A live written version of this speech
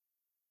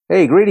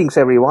Hey, greetings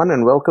everyone,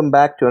 and welcome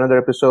back to another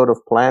episode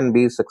of Plan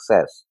B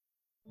Success.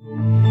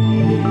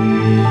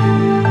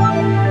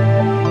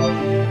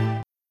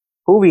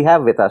 Who we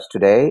have with us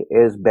today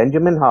is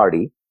Benjamin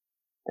Hardy,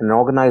 an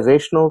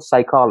organizational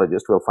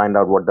psychologist. We'll find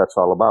out what that's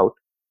all about,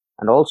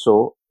 and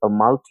also a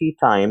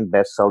multi-time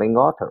best-selling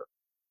author.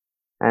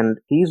 And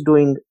he's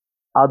doing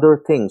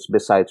other things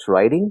besides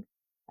writing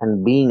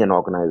and being an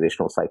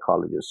organizational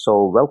psychologist.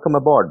 So, welcome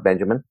aboard,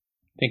 Benjamin.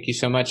 Thank you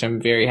so much.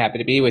 I'm very happy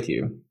to be with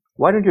you.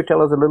 Why don't you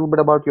tell us a little bit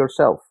about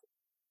yourself?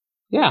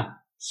 Yeah.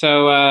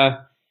 So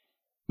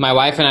my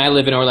wife and I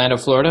live in Orlando,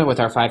 Florida with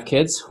our 5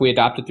 kids. We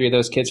adopted 3 of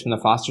those kids from the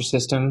foster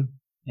system,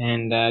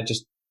 and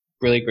just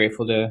really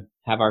grateful to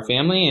have our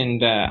family.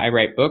 And I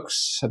write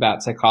books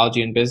about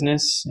psychology and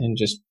business, and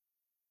just,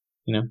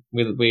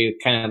 we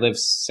kind of live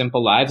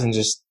simple lives and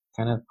just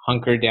kind of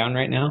hunkered down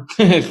right now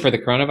for the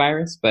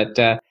coronavirus. But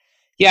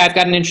yeah, I've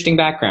got an interesting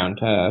background.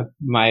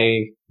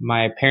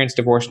 My parents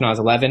divorced when I was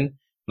 11.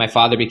 My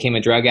father became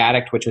a drug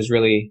addict, which was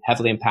really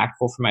heavily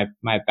impactful for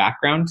my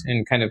background,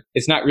 and kind of,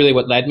 it's not really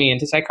what led me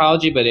into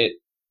psychology, but it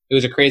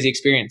was a crazy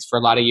experience for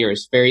a lot of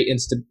years.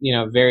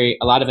 A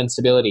lot of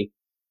instability.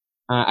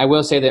 I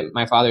will say that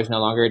my father is no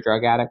longer a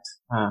drug addict.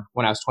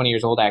 When I was 20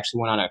 years old, I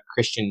actually went on a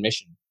Christian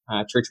mission,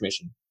 church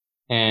mission,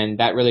 and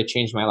that really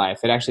changed my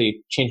life. It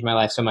actually changed my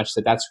life so much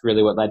that that's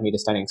really what led me to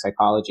studying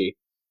psychology.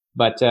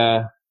 But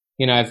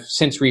I've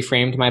since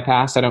reframed my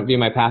past. I don't view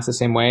my past the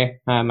same way.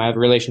 My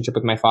relationship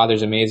with my father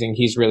is amazing.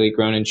 He's really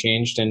grown and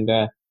changed. And,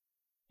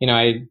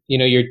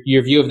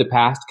 your view of the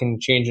past can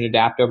change and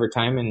adapt over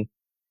time. And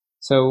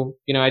so,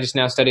 I just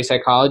now study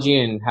psychology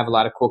and have a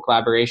lot of cool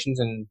collaborations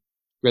and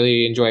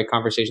really enjoy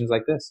conversations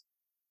like this.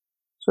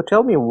 So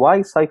tell me,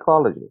 why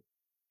psychology?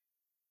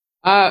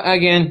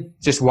 Again,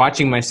 just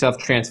watching myself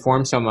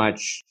transform so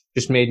much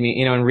just made me,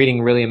 and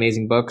reading really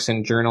amazing books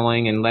and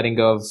journaling and letting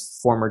go of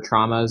former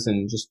traumas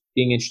and just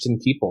being interested in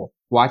people,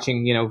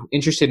 watching,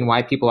 interested in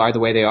why people are the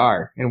way they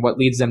are and what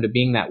leads them to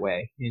being that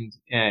way, and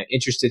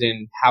interested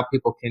in how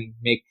people can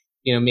make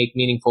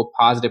meaningful,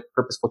 positive,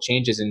 purposeful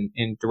changes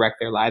and direct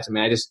their lives.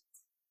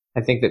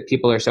 I think that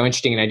people are so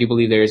interesting, and I do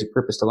believe there is a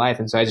purpose to life.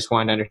 And so I just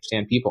wanted to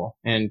understand people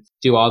and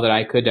do all that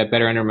I could to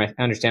better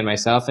understand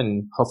myself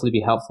and hopefully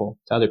be helpful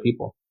to other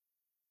people.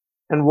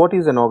 And what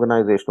is an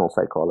organizational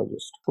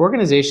psychologist?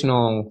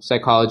 Organizational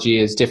psychology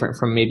is different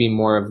from maybe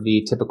more of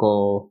the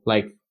typical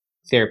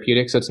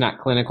therapeutic. So it's not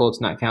clinical,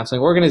 it's not counseling.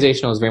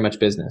 Organizational is very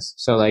much business.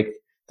 So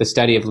the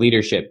study of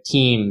leadership,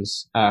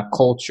 teams,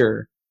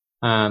 culture,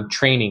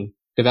 training,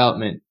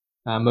 development,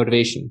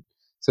 motivation.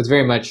 So it's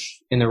very much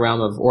in the realm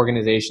of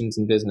organizations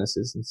and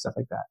businesses and stuff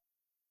like that.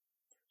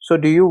 So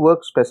do you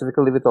work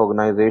specifically with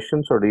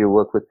organizations, or do you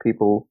work with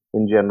people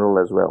in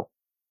general as well?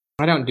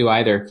 I don't do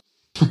either.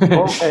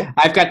 Okay.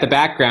 I've got the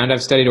background.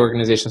 I've studied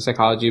organizational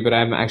psychology, but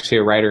I'm actually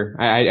a writer.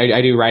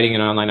 I do writing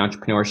and online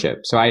entrepreneurship.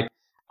 So I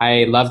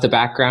love the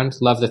background,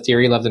 love the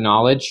theory, love the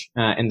knowledge,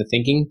 and the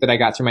thinking that I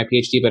got through my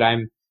PhD, but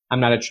I'm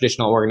not a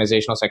traditional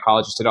organizational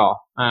psychologist at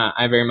all.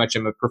 I very much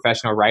am a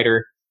professional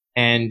writer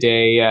and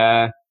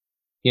I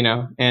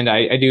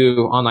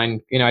do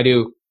online, I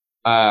do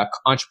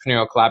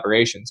entrepreneurial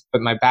collaborations, but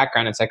my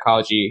background in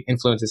psychology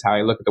influences how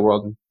I look at the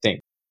world and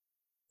think.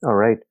 All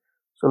right.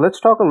 So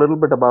let's talk a little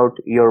bit about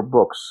your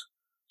books.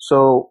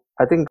 So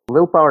I think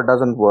Willpower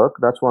Doesn't Work,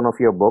 that's one of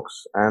your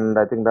books. And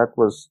I think that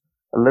was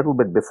a little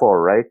bit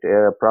before, right?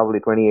 Probably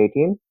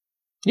 2018?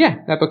 Yeah,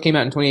 that book came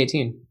out in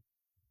 2018.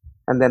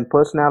 And then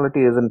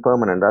Personality Isn't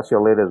Permanent, that's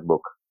your latest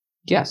book.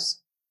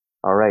 Yes.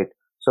 All right.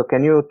 So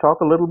can you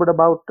talk a little bit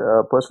about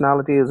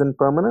Personality Isn't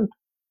Permanent?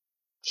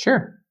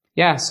 Sure.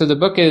 Yeah, so the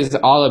book is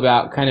all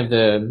about kind of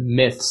the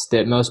myths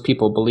that most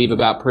people believe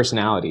about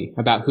personality,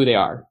 about who they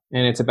are.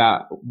 And it's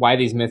about why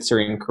these myths are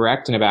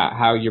incorrect, and about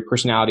how your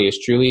personality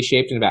is truly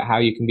shaped, and about how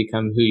you can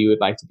become who you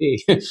would like to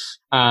be.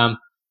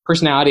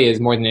 Personality is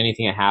more than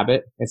anything a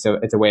habit. It's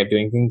a way of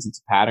doing things. It's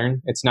a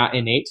pattern. It's not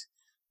innate.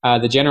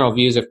 The general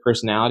views of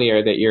personality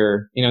are that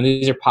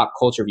these are pop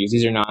culture views.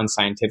 These are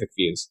non-scientific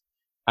views.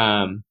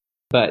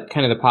 But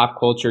kind of the pop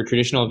culture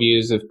traditional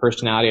views of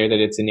personality are that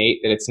it's innate,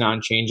 that it's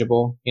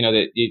non-changeable,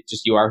 that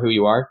you are who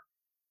you are.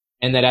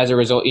 And that as a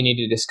result, you need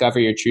to discover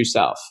your true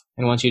self.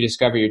 And once you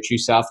discover your true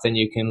self, then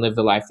you can live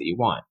the life that you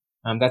want.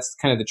 That's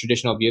kind of the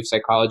traditional view of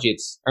psychology.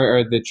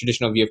 Or the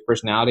traditional view of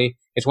personality.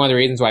 It's one of the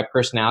reasons why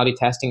personality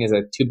testing is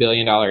a $2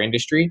 billion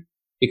industry,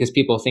 because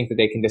people think that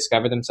they can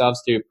discover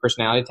themselves through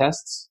personality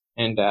tests.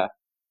 And,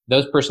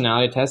 those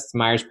personality tests,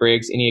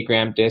 Myers-Briggs,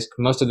 Enneagram, DISC,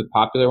 most of the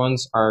popular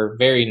ones are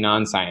very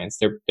non-science.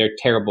 They're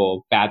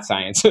terrible, bad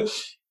science.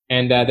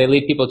 And they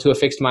lead people to a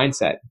fixed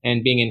mindset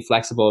and being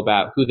inflexible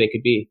about who they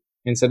could be.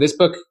 And so this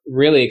book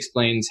really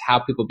explains how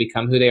people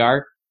become who they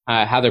are,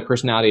 how their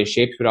personality is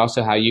shaped, but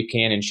also how you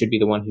can and should be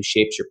the one who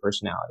shapes your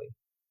personality.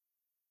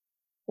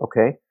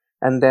 Okay.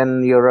 And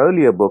then your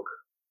earlier book,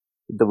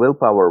 the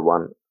Willpower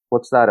one,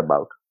 what's that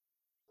about?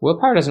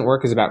 Willpower Doesn't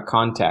Work is about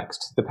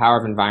context, the power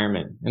of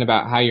environment, and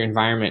about how your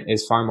environment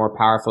is far more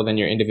powerful than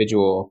your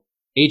individual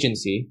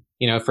agency.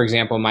 For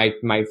example, my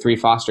 3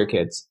 foster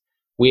kids,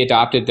 we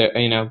adopted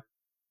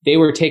they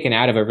were taken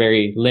out of a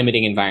very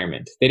limiting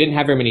environment. They didn't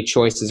have very many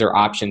choices or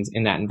options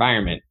in that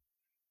environment.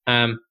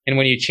 And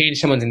when you change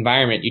someone's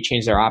environment, you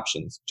change their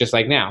options. Just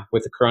like now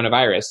with the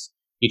coronavirus,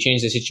 you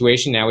change the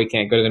situation. Now we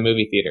can't go to the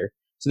movie theater.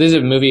 So this is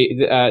a movie.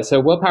 So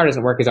Willpower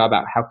Doesn't Work is all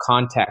about how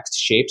context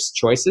shapes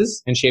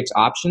choices and shapes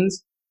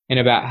options, and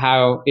about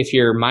how, if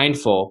you're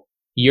mindful,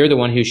 you're the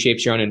one who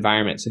shapes your own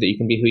environment so that you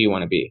can be who you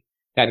want to be.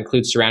 That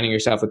includes surrounding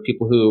yourself with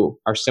people who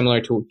are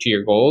similar to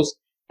your goals.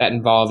 That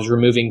involves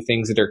removing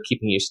things that are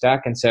keeping you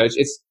stuck. And so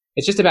it's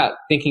just about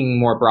thinking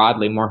more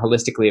broadly, more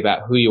holistically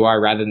about who you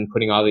are, rather than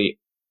putting all the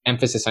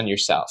emphasis on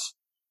yourself.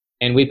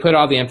 And we put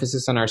all the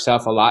emphasis on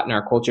ourselves a lot in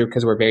our culture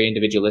because we're very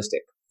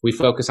individualistic. We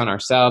focus on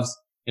ourselves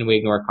and we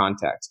ignore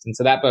context. And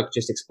so that book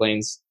just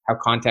explains how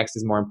context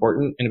is more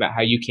important, and about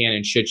how you can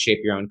and should shape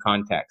your own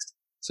context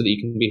so that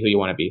you can be who you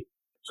want to be.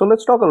 So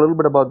let's talk a little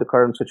bit about the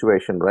current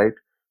situation, right?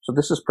 So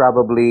this is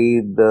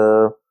probably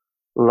the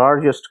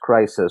largest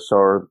crisis,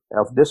 or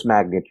of this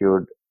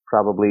magnitude,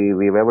 probably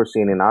we've ever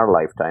seen in our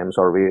lifetimes,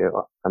 or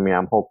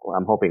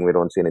I'm hoping we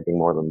don't see anything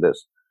more than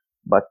this.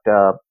 But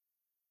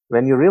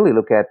when you really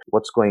look at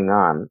what's going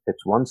on,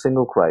 it's one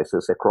single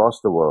crisis across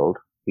the world.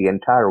 The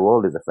entire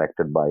world is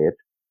affected by it.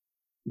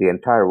 The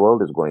entire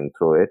world is going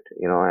through it,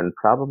 and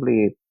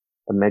probably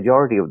a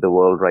majority of the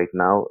world right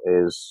now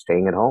is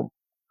staying at home,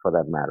 for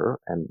that matter.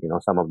 And,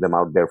 some of them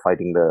out there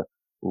fighting the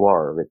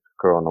war with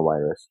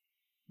coronavirus.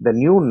 The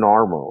new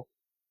normal,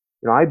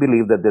 I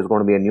believe that there's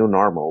going to be a new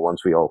normal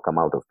once we all come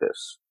out of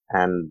this.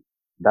 And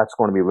that's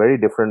going to be very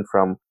different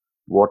from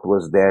what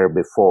was there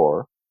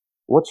before.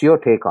 What's your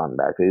take on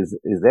that?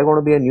 Is there going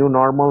to be a new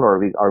normal,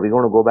 or are we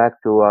going to go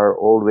back to our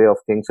old way of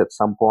things at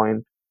some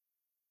point?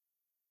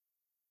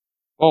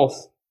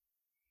 Both.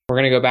 We're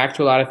going to go back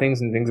to a lot of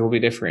things, and things will be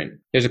different.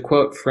 There's a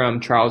quote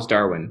from Charles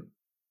Darwin.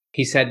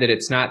 He said that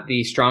it's not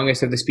the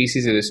strongest of the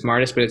species or the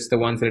smartest, but it's the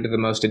ones that are the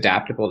most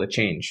adaptable to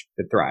change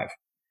that thrive.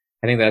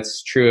 I think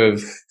that's true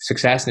of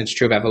success, and it's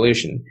true of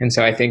evolution. And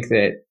so I think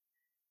that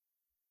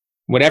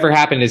whatever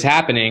happened is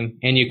happening,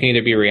 and you can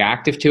either be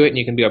reactive to it and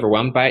you can be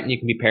overwhelmed by it and you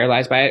can be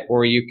paralyzed by it,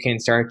 or you can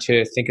start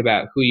to think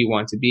about who you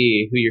want to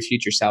be, who your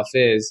future self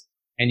is,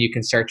 and you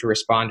can start to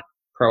respond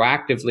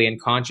proactively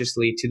and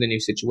consciously to the new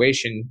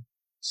situation,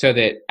 so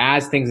that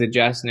as things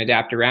adjust and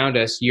adapt around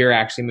us, you're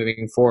actually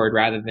moving forward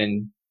rather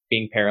than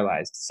being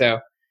paralyzed. So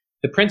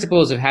the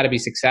principles of how to be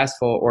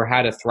successful or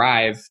how to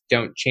thrive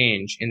don't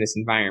change in this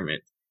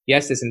environment.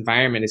 Yes, this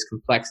environment is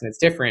complex and it's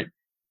different,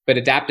 but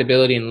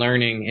adaptability and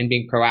learning and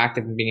being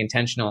proactive and being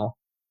intentional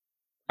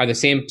are the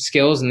same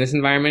skills in this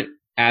environment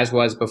as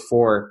was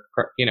before,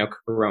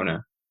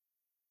 Corona.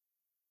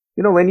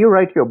 When you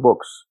write your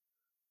books,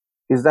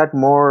 is that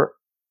more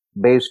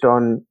based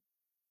on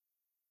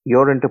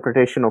your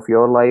interpretation of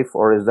your life,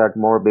 or is that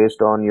more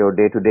based on your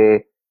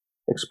day-to-day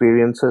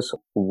experiences?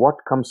 What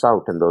comes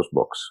out in those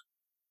books?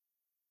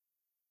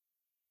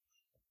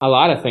 A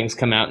lot of things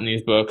come out in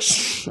these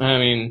books. I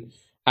mean,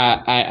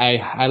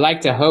 I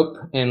like to hope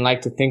and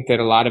like to think that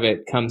a lot of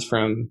it comes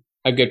from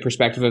a good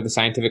perspective of the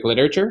scientific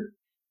literature,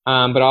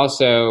 but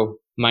also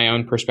my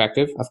own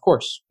perspective. Of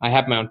course, I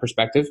have my own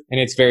perspective, and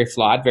it's very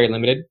flawed, very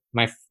limited.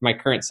 My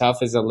current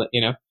self is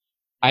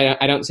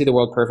I don't see the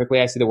world perfectly.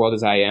 I see the world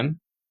as I am.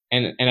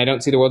 And I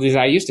don't see the world as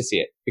I used to see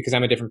it, because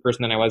I'm a different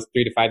person than I was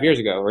 3 to 5 years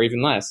ago, or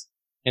even less.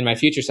 And my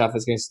future self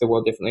is going to see the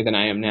world differently than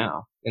I am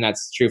now. And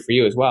that's true for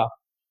you as well.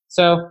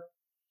 So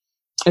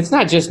it's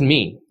not just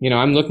me.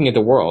 I'm looking at the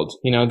world.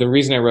 The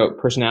reason I wrote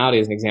Personality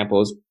as an example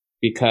is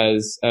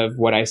because of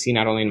what I see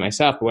not only in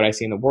myself, but what I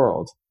see in the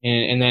world.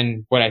 And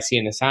then what I see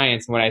in the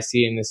science and what I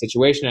see in the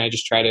situation. I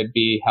just try to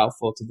be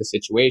helpful to the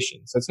situation.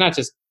 So it's not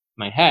just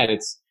my head.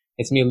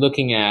 It's me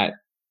looking at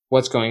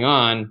what's going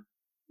on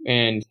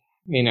and,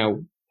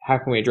 how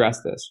can we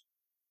address this?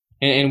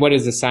 And what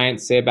does the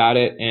science say about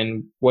it?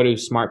 And what do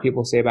smart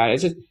people say about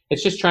it?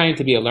 It's just trying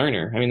to be a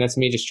learner. I mean, that's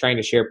me just trying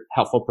to share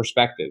helpful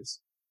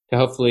perspectives to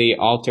hopefully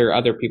alter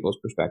other people's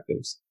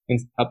perspectives and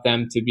help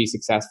them to be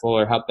successful,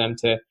 or help them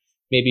to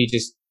maybe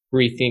just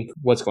rethink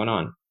what's going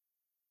on.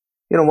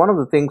 One of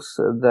the things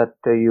that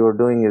you're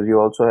doing is you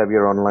also have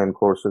your online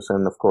courses,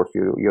 and of course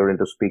you're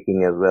into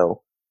speaking as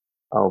well.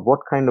 What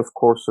kind of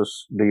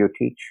courses do you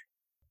teach?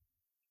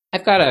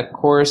 I've got a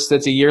course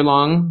that's a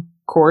year-long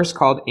course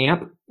called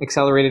AMP,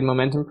 Accelerated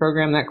Momentum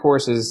Program. That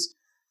course is,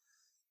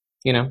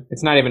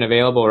 it's not even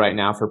available right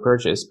now for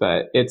purchase,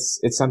 but it's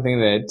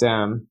something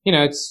that,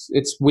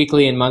 it's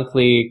weekly and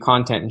monthly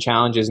content and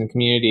challenges and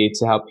community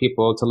to help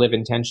people to live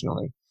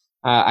intentionally.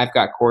 I've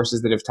got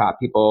courses that have taught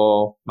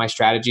people my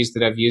strategies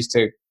that I've used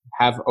to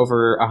have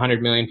over 100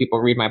 million people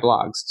read my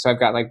blogs. So I've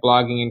got like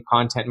blogging and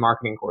content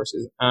marketing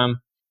courses.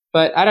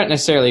 But I don't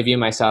necessarily view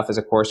myself as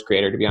a course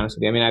creator, to be honest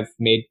with you. I mean, I've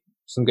made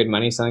some good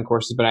money selling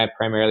courses, but I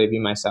primarily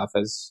view myself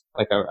as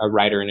like a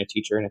writer and a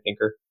teacher and a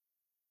thinker,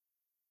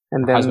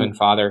 and then, husband,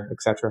 father,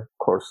 etc. Of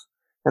course.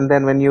 And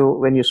then when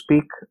you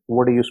speak,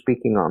 what are you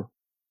speaking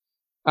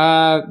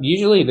on?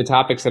 Usually the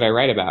topics that I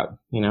write about.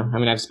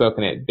 I've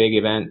spoken at big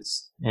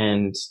events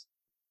and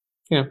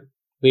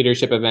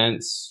leadership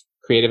events,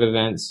 creative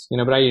events,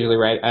 but I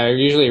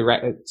usually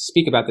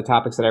speak about the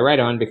topics that I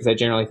write on because I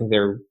generally think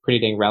they're pretty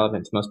dang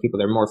relevant to most people.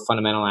 They're more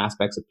fundamental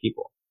aspects of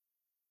people.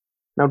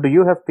 Now, do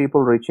you have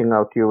people reaching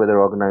out to you, whether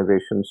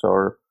organizations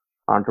or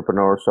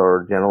entrepreneurs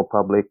or general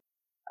public,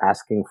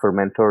 asking for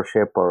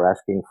mentorship or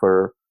asking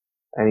for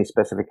any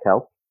specific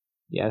help?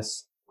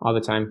 Yes, all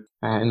the time.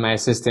 And my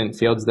assistant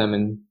fields them,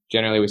 and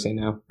generally we say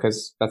no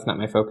because that's not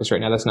my focus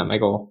right now. That's not my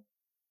goal.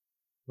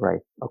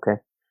 Right. Okay.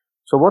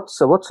 So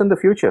what's in the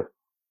future?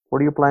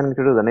 What are you planning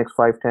to do the next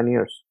 5-10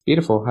 years?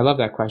 Beautiful. I love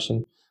that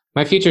question.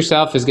 My future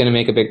self is going to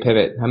make a big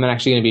pivot. I'm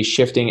actually going to be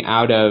shifting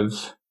out of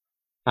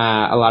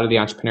a lot of the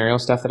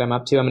entrepreneurial stuff that I'm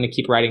up to. I'm going to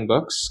keep writing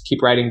books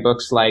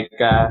like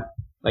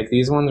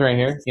these ones right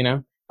here.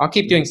 I'll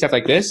keep doing stuff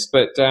like this,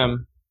 but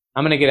I'm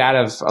going to get out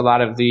of a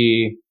lot of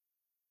the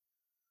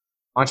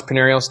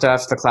entrepreneurial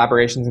stuff, the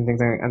collaborations and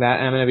things like that.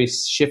 And I'm going to be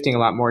shifting a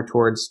lot more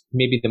towards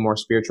maybe the more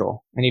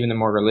spiritual and even the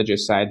more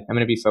religious side. I'm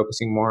going to be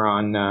focusing more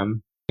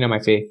on, my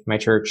faith, my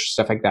church,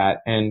 stuff like that.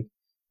 And,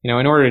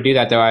 in order to do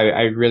that though,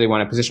 I really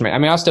want to position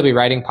I'll still be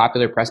writing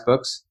popular press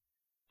books,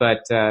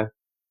 but,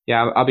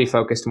 I'll be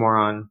focused more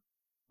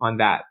on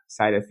that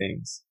side of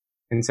things.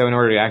 And so in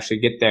order to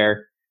actually get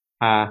there,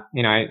 I'm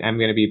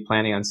going to be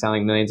planning on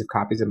selling millions of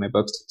copies of my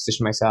books to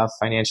position myself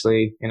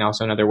financially and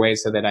also in other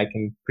ways so that I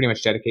can pretty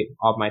much dedicate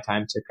all of my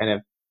time to kind of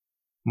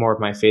more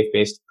of my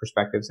faith-based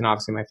perspectives and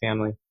obviously my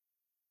family.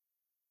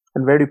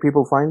 And where do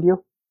people find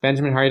you?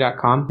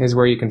 BenjaminHardy.com is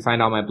where you can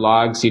find all my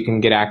blogs. You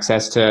can get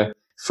access to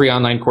free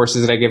online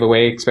courses that I give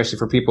away, especially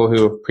for people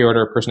who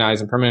pre-order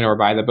Personalities Impermanent or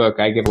buy the book.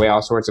 I give away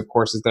all sorts of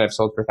courses that I've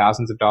sold for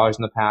thousands of dollars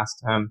in the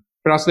past.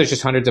 But also there's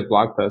just hundreds of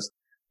blog posts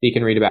that you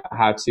can read about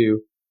how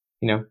to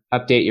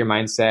update your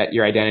mindset,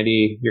 your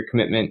identity, your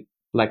commitment,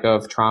 let go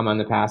of trauma in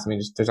the past.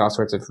 There's all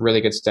sorts of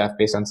really good stuff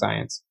based on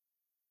science.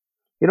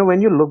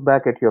 When you look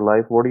back at your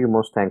life, what are you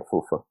most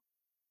thankful for?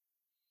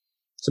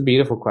 It's a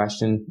beautiful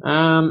question.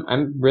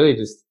 I'm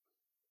really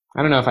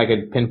I don't know if I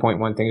could pinpoint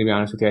one thing, to be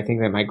honest with you. I think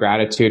that my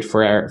gratitude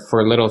for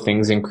little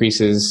things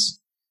increases,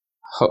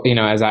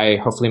 as I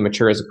hopefully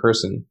mature as a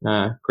person.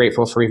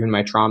 Grateful for even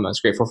my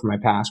traumas, grateful for my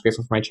past,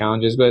 grateful for my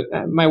challenges. But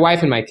my wife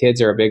and my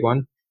kids are a big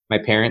one. My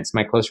parents,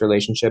 my close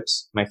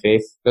relationships, my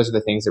faith, those are the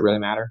things that really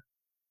matter.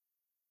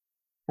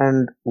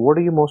 And what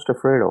are you most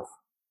afraid of?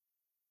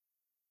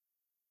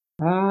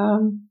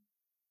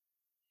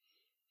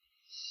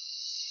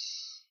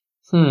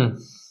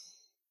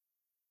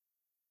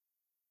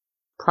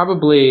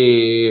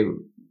 Probably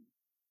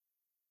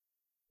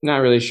not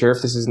really sure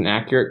if this is an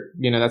accurate,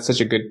 that's such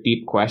a good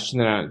deep question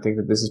that I don't think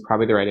that this is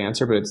probably the right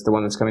answer, but it's the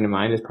one that's coming to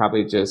mind is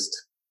probably just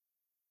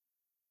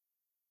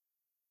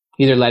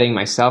either letting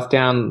myself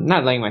down,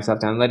 not letting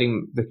myself down,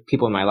 letting the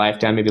people in my life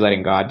down, maybe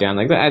letting God down.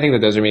 Like I think that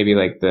those are maybe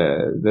like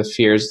the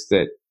fears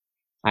that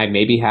I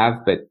maybe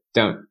have, but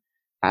don't.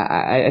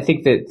 I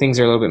think that things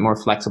are a little bit more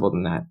flexible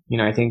than that.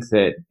 I think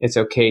that it's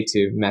okay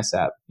to mess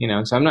up,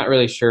 so I'm not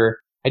really sure.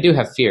 I do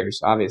have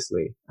fears,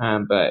 obviously.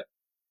 But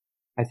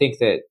I think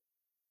that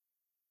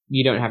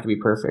you don't have to be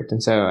perfect.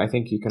 And so I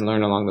think you can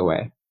learn along the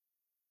way.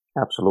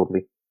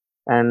 Absolutely.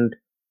 And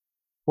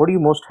what are you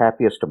most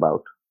happiest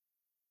about?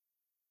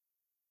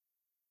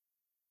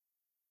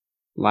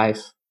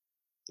 Life.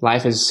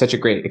 Life is such a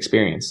great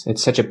experience.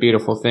 It's such a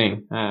beautiful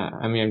thing.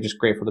 I'm just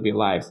grateful to be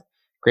alive,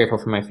 grateful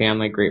for my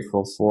family,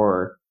 grateful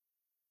for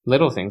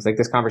little things like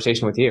this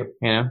conversation with you.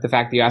 The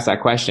fact that you asked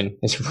that question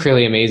is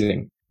really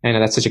amazing. I know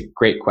that's such a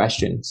great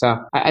question. So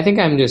I think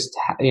I'm just,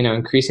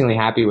 increasingly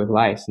happy with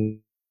life and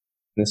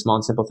the small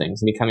and simple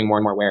things and becoming more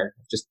and more aware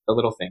of just the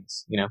little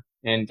things,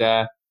 and,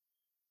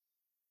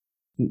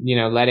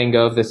 letting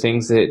go of the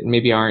things that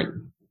maybe aren't,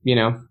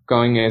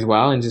 going as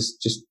well and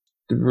just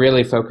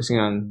really focusing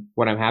on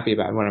what I'm happy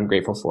about and what I'm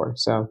grateful for.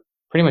 So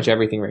pretty much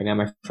everything right now,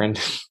 my friend.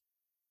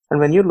 And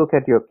when you look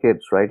at your kids,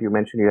 right, you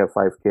mentioned you have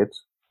 5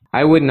 kids.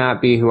 I would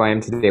not be who I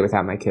am today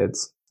without my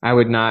kids. I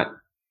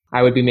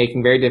would be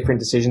making very different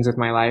decisions with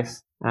my life.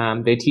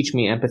 They teach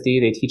me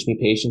empathy. They teach me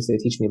patience. They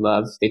teach me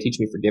love. They teach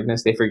me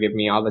forgiveness. They forgive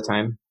me all the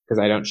time because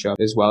I don't show up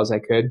as well as I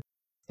could.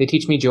 They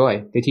teach me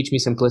joy. They teach me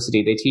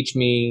simplicity. They teach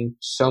me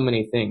so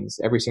many things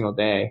every single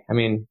day.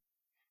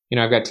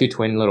 I've got 2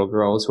 twin little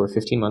girls who are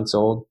 15 months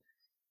old.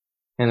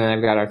 And then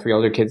I've got our 3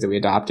 older kids that we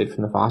adopted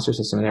from the foster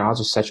system. And they're all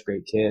just such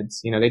great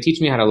kids. They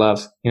teach me how to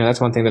love. That's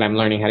one thing that I'm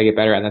learning how to get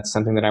better at. That's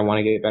something that I want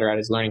to get better at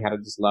is learning how to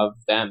just love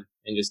them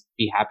and just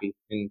be happy.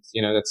 And,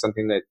 that's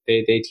something that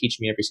they teach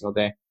me every single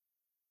day.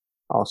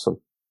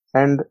 Awesome.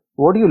 And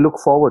what do you look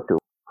forward to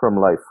from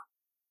life?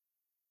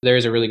 There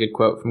is a really good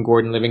quote from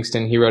Gordon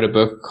Livingston. He wrote a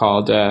book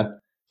called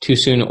Too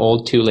Soon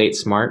Old, Too Late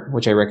Smart,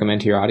 which I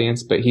recommend to your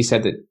audience. But he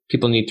said that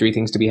people need 3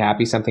 things to be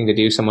happy: something to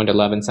do, someone to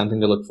love, and something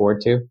to look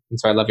forward to. And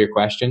so I love your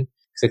question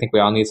because I think we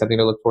all need something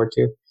to look forward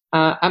to.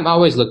 I'm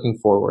always looking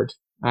forward.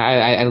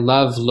 I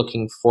love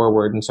looking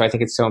forward. And so I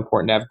think it's so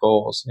important to have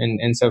goals.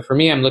 And so for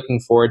me, I'm looking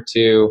forward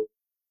to,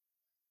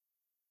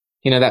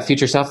 that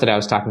future self that I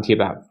was talking to you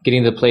about,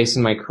 getting to the place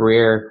in my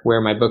career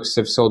where my books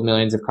have sold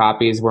millions of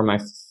copies, where my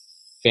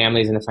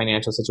family's in a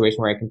financial situation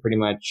where I can pretty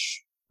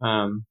much,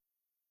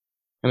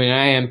 I mean,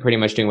 I am pretty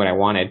much doing what I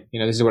wanted.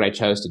 This is what I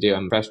chose to do.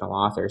 I'm a professional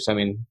author. So, I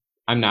mean,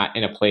 I'm not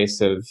in a place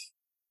of,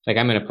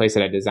 I'm in a place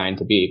that I designed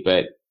to be.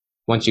 But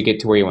once you get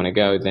to where you want to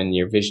go, then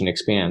your vision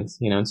expands,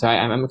 And so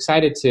I'm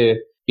excited to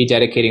be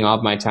dedicating all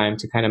of my time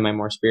to kind of my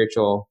more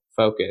spiritual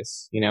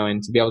focus,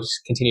 and to be able to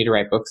continue to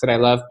write books that I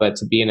love, but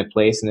to be in a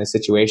place, in a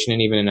situation,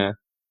 and even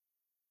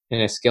in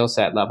a skill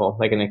set level,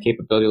 like in a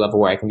capability level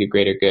where I can do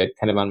greater good,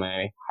 kind of on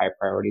my high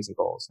priorities and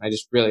goals. And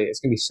it's going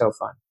to be so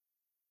fun.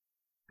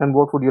 And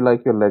what would you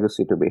like your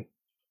legacy to be?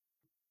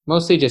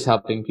 Mostly just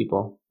helping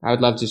people. I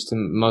would love just to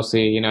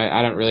mostly,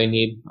 I don't really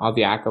need all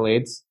the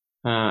accolades.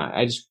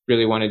 I just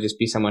really want to just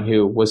be someone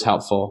who was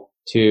helpful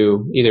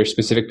to either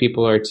specific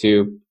people or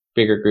to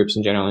bigger groups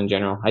in general.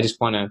 I just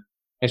want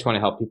to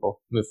help people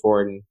move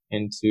forward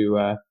and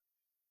to,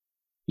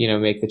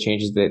 make the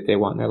changes that they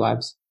want in their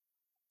lives.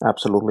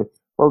 Absolutely.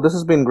 Well, this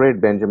has been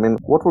great, Benjamin.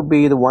 What would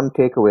be the one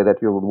takeaway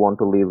that you would want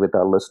to leave with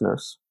our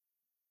listeners?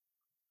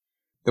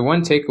 The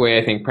one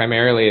takeaway, I think,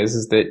 primarily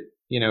is that,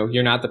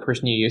 you're not the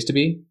person you used to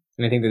be.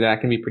 And I think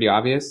that can be pretty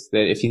obvious,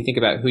 that if you think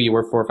about who you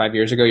were 4 or 5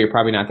 years ago, you're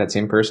probably not that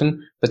same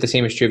person. But the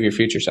same is true of your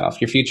future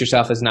self. Your future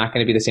self is not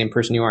going to be the same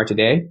person you are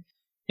today.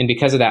 And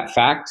because of that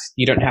fact,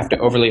 you don't have to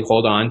overly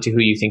hold on to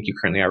who you think you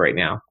currently are right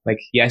now. Like,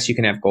 yes, you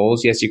can have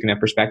goals. Yes, you can have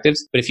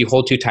perspectives. But if you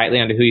hold too tightly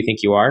onto who you think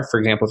you are, for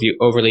example, if you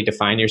overly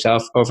define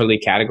yourself, overly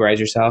categorize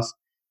yourself,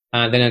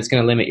 then it's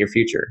going to limit your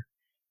future.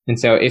 And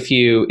so if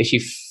you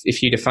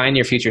define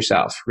your future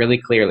self really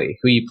clearly,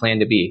 who you plan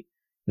to be,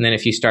 and then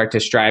if you start to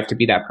strive to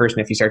be that person,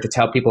 if you start to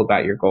tell people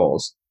about your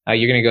goals,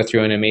 you're going to go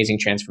through an amazing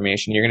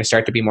transformation. You're going to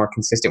start to be more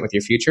consistent with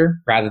your future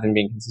rather than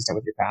being consistent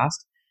with your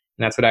past.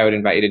 And that's what I would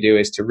invite you to do,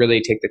 is to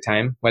really take the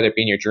time, whether it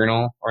be in your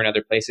journal or in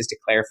other places, to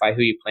clarify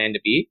who you plan to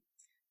be.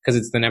 Because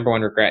it's the number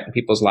one regret in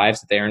people's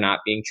lives, that they are not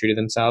being true to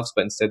themselves,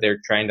 but instead they're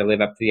trying to live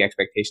up to the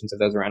expectations of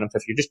those around them. So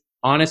if you're just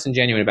honest and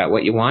genuine about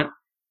what you want,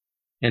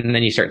 and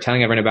then you start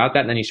telling everyone about that,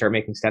 and then you start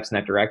making steps in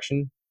that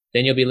direction,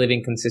 then you'll be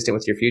living consistent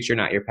with your future,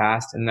 not your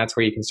past. And that's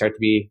where you can start to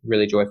be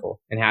really joyful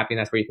and happy. And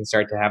that's where you can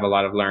start to have a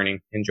lot of learning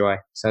and joy.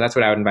 So that's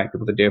what I would invite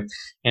people to do.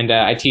 And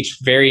I teach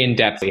very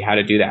in-depthly how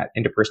to do that.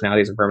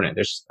 Interpersonality is impermanent.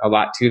 There's a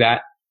lot to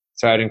that.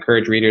 So I would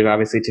encourage readers,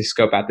 obviously, to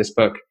scope out this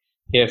book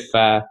if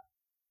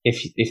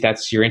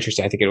that's your interest.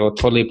 I think it will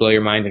totally blow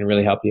your mind and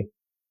really help you.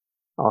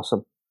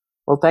 Awesome.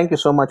 Well, thank you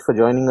so much for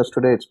joining us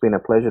today. It's been a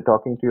pleasure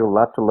talking to you. A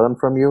lot to learn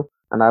from you.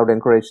 And I would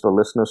encourage the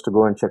listeners to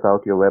go and check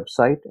out your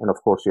website and, of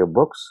course, your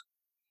books.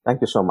 Thank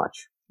you so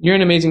much. You're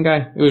an amazing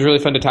guy. It was really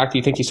fun to talk to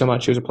you. Thank you so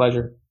much. It was a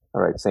pleasure.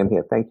 All right. Same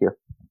here. Thank you.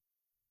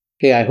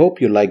 Hey, I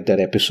hope you liked that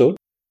episode.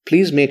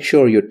 Please make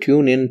sure you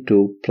tune in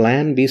to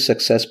Plan B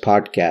Success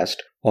podcast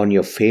on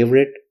your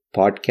favorite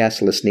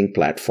podcast listening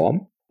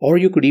platform, or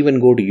you could even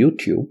go to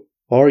YouTube,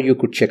 or you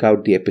could check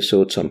out the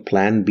episodes on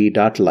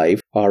planb.live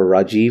or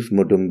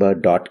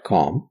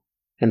rajivmudumba.com.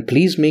 And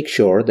please make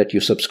sure that you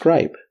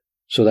subscribe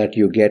so that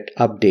you get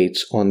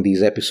updates on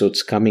these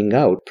episodes coming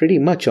out pretty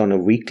much on a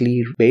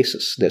weekly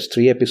basis. There's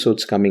 3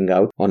 episodes coming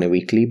out on a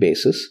weekly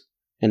basis.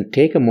 And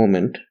take a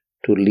moment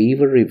to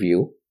leave a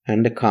review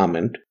and a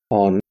comment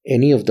on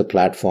any of the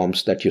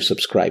platforms that you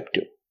subscribe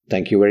to.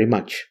 Thank you very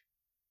much.